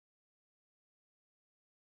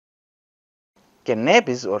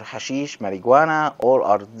Cannabis or hashish, marijuana, all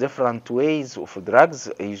are different ways of drugs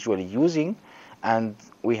usually using, and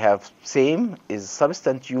we have same is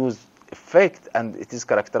substance use effect, and it is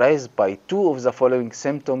characterized by two of the following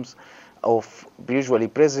symptoms of usually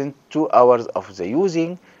present 2 hours of the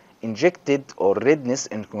using: injected or redness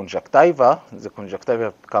in conjunctiva, the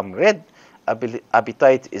conjunctiva become red,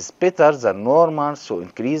 appetite is better than normal, so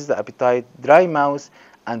increase the appetite, dry mouth,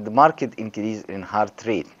 and marked increase in heart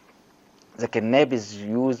rate. The cannabis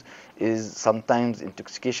use is sometimes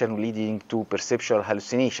intoxication leading to perceptual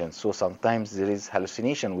hallucination. So sometimes there is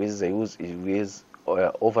hallucination with the use with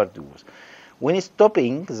overdose. When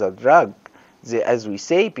stopping the drug, as we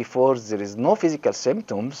say before, there is no physical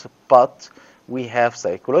symptoms, but we have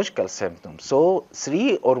psychological symptoms. So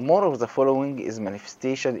 3 or more of the following is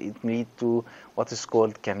manifestation. It lead to what is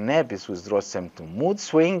called cannabis withdrawal symptom: mood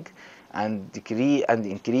swing, and decrease and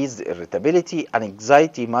increased irritability,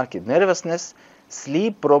 anxiety, marked nervousness,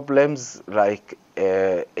 sleep problems like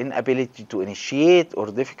inability to initiate or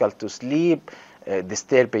difficult to sleep,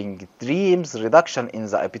 disturbing dreams, reduction in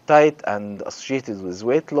the appetite and associated with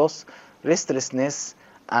weight loss, restlessness,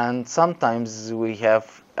 and sometimes we have,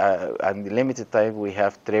 and limited time, we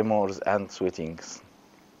have tremors and sweatings.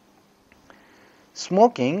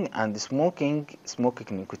 Smoking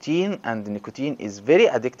nicotine, and nicotine is very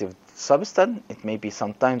addictive substance. It may be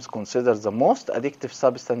sometimes considered the most addictive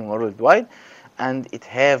substance worldwide, and it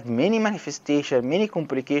have many manifestations, many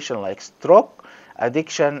complications like stroke,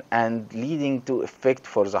 addiction, and leading to effect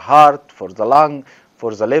for the heart, for the lung,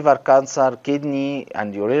 for the liver cancer, kidney,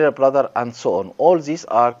 and urinary bladder, and so on. All these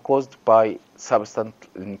are caused by substance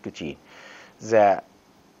nicotine. The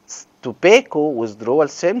tobacco withdrawal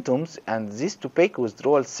symptoms, and this tobacco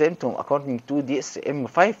withdrawal symptom according to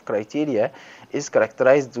DSM-5 criteria is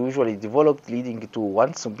characterized, usually developed, leading to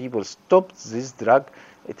once some people stop this drug,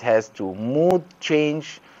 it has to mood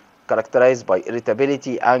change characterized by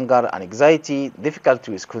irritability, anger, anxiety,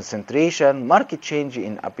 difficulty with concentration, marked change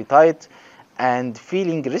in appetite, and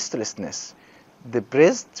feeling restlessness,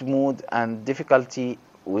 depressed mood, and difficulty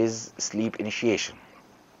with sleep initiation.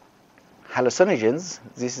 Hallucinogens,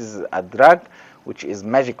 this is a drug which is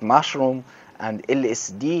magic mushroom and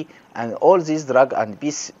LSD, and all these drugs, and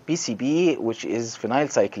PCB, which is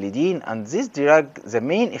phenylcyclidine, and this drug, the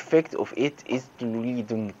main effect of it is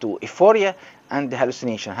leading to euphoria and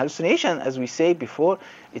hallucination. Hallucination, as we say before,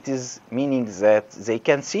 it is meaning that they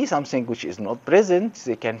can see something which is not present,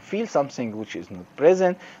 they can feel something which is not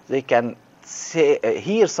present, they can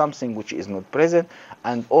hear something which is not present,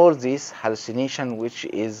 and all this hallucination which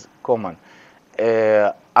is common.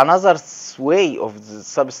 Another way of the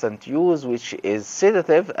substance use which is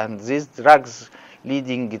sedative, and these drugs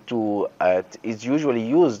leading to is usually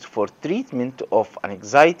used for treatment of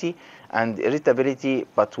anxiety and irritability,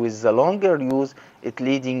 but with the longer use it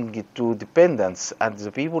leading to dependence, and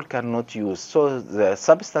the people cannot use. So the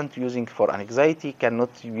substance using for anxiety cannot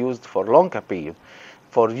be used for longer period.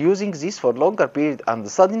 For using this for longer period, and the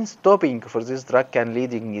sudden stopping for this drug can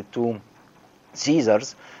leading to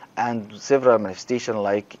seizures and several manifestations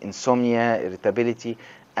like insomnia, irritability,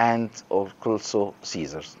 and also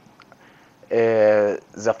seizures.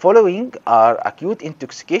 The following are acute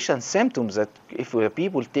intoxication symptoms that if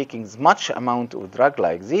people taking much amount of drug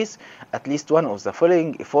like this, at least one of the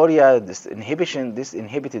following: euphoria,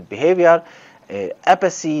 disinhibited behavior,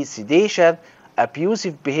 apathy, sedation,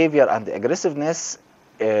 abusive behavior and aggressiveness,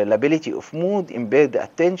 lability of mood, impaired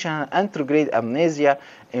attention, anterograde amnesia,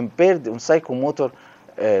 impaired psychomotor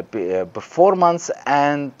performance,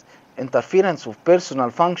 and interference with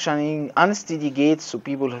personal functioning, unsteady gait, so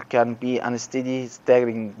people can be unsteady,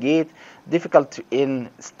 staggering gait, difficulty in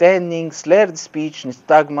standing, slurred speech,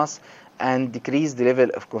 nystagmus, and decreased level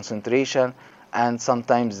of concentration, and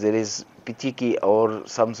sometimes there is petechiae or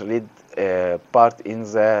some red part in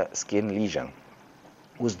the skin lesion.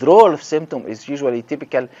 Withdrawal of symptom is usually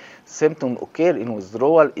typical symptom occur in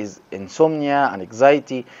withdrawal is insomnia,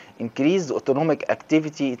 anxiety, increased autonomic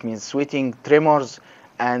activity, it means sweating, tremors,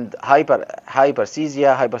 and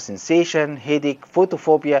hyperesthesia, hypersensation, headache,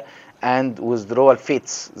 photophobia, and withdrawal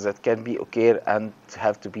fits that can be occur and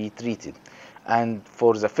have to be treated. And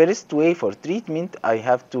for the first way for treatment, I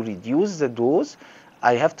have to reduce the dose.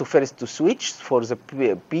 I have to first to switch for the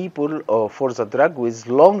people or for the drug with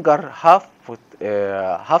longer half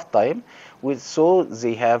time, so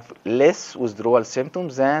they have less withdrawal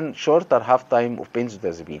symptoms than shorter half time of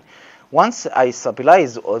benzodiazepine. Once I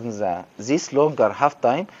stabilize on this longer half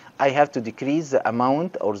time, I have to decrease the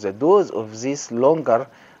amount or the dose of this longer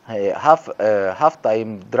half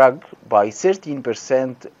time drug by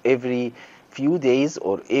 13% every few days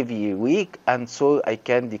or every week, and so I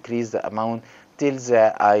can decrease the amount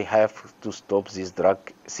until I have to stop this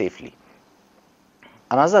drug safely.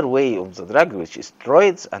 Another way of the drug, which is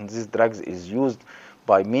steroids, and this drug is used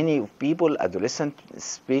by many people, adolescents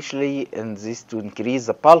especially, and this to increase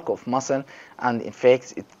the bulk of muscle, and in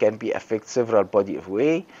fact it can be affect several body of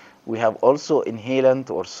way. We have also inhalant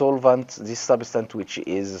or solvent, this substance which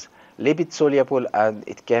is lipid soluble and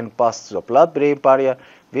it can pass the blood-brain barrier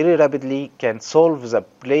very rapidly, can solve the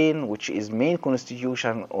brain, which is main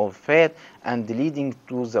constitution of fat, and leading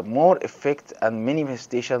to the more effect and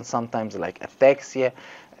manifestation, sometimes like ataxia,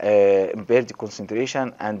 impaired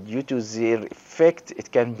concentration, and due to their effect it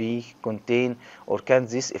can be contained, or can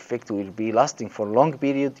this effect will be lasting for long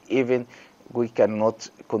period, even we cannot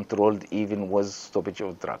control even with stoppage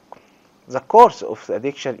of drug. The course of the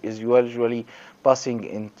addiction is usually passing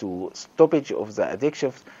into stoppage of the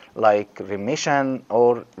addiction, like remission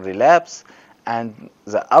or relapse, and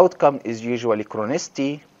the outcome is usually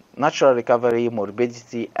chronicity, natural recovery,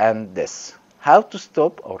 morbidity, and death. How to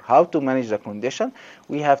stop or how to manage the condition?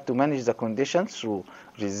 We have to manage the condition through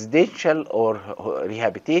residential or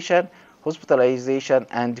rehabilitation, hospitalization,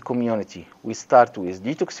 and community. We start with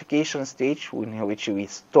detoxification stage, in which we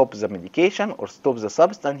stop the medication or stop the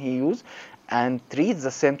substance he used and treat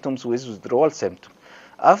the symptoms with withdrawal symptoms.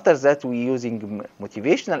 After that, we using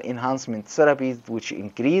motivational enhancement therapies, which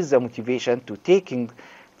increase the motivation to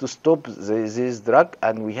stop this drug,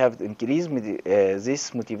 and we have increased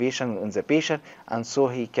this motivation on the patient, and so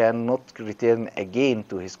he cannot return again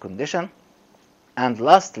to his condition. And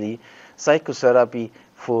lastly, psychotherapy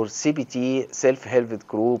for CBT, self-help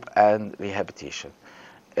group, and rehabilitation.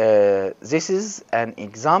 This is an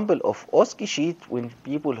example of OSCE sheet when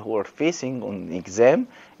people who are facing on exam.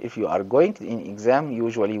 If you are going in exam,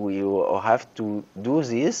 usually we have to do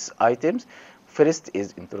these items. First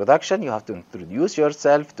is introduction. You have to introduce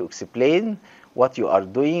yourself, to explain what you are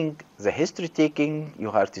doing, the history taking.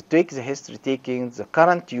 You have to take the history taking, the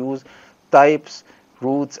current use, types,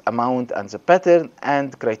 routes, amount, and the pattern,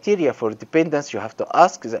 and criteria for dependence. You have to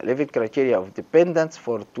ask the 11 criteria of dependence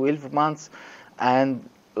for 12 months. And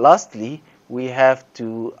lastly, we have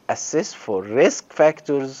to assess for risk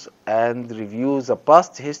factors and review the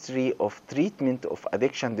past history of treatment of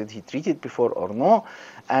addiction. Did he treat it before or no?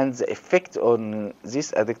 And the effect on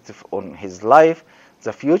this addictive on his life.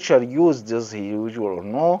 The future use, does he use or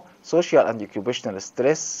no? Social and occupational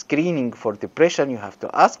stress. Screening for depression you have to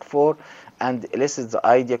ask for and elicit the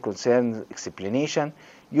idea, concern, explanation.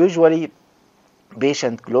 Usually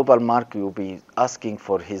patient global mark will be asking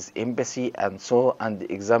for his empathy, and so, and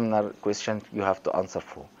the examiner question you have to answer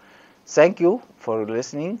for. Thank you for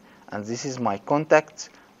listening, and this is my contact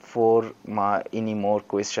for any more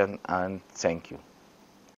question, and thank you.